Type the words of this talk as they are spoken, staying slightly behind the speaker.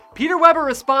Peter Weber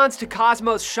responds to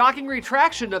Cosmo's shocking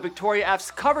retraction of Victoria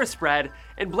F's cover spread,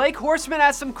 and Blake Horstmann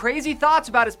has some crazy thoughts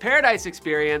about his Paradise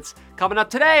experience, coming up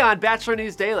today on Bachelor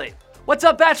News Daily. What's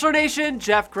up, Bachelor Nation?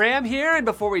 Jeff Graham here, and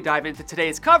before we dive into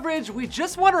today's coverage, we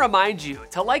just want to remind you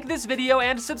to like this video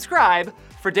and subscribe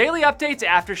for daily updates,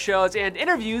 after shows, and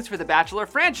interviews for the Bachelor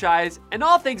franchise and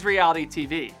all things reality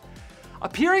TV.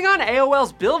 Appearing on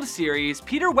AOL's Build series,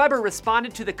 Peter Weber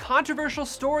responded to the controversial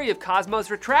story of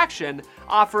Cosmo's retraction,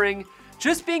 offering,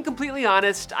 "Just being completely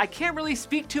honest, I can't really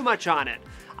speak too much on it.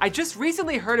 I just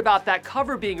recently heard about that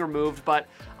cover being removed, but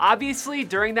obviously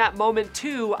during that moment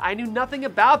too, I knew nothing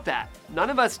about that.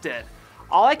 None of us did.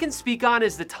 All I can speak on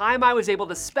is the time I was able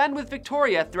to spend with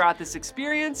Victoria throughout this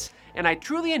experience, and I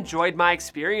truly enjoyed my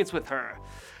experience with her.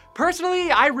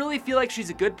 Personally, I really feel like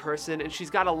she's a good person and she's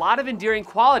got a lot of endearing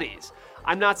qualities.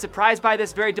 I'm not surprised by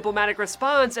this very diplomatic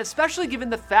response, especially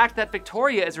given the fact that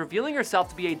Victoria is revealing herself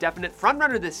to be a definite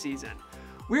frontrunner this season.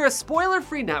 We're a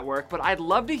spoiler-free network, but I'd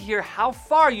love to hear how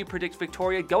far you predict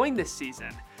Victoria going this season.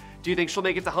 Do you think she'll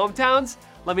make it to hometowns?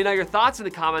 Let me know your thoughts in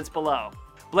the comments below."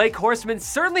 Blake Horstmann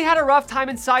certainly had a rough time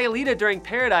in Sayulita during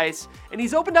Paradise, and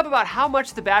he's opened up about how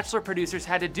much the Bachelor producers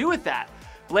had to do with that.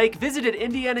 Blake visited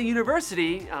Indiana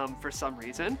University, for some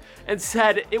reason, and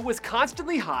said it was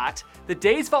constantly hot, the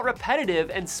days felt repetitive,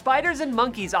 and spiders and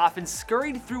monkeys often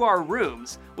scurried through our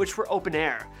rooms, which were open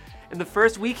air. In the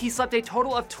first week, he slept a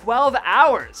total of 12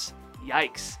 hours.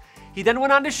 Yikes. He then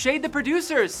went on to shade the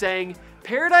producers, saying,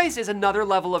 "Paradise is another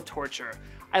level of torture.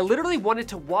 I literally wanted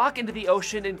to walk into the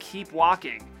ocean and keep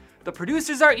walking. The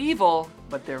producers are evil,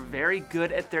 but they're very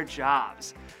good at their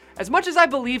jobs." As much as I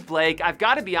believe Blake, I've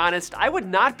got to be honest, I would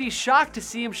not be shocked to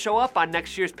see him show up on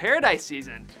next year's Paradise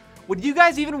season. Would you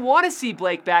guys even want to see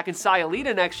Blake back in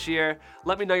Sayulita next year?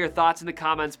 Let me know your thoughts in the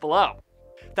comments below.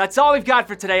 That's all we've got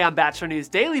for today on Bachelor News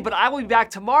Daily, but I will be back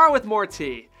tomorrow with more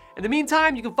tea. In the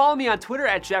meantime, you can follow me on Twitter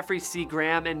at Jeffrey C.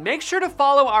 Graham, and make sure to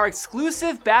follow our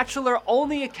exclusive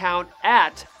Bachelor-only account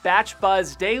at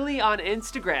BatchBuzzDaily on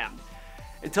Instagram.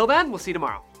 Until then, we'll see you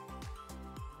tomorrow.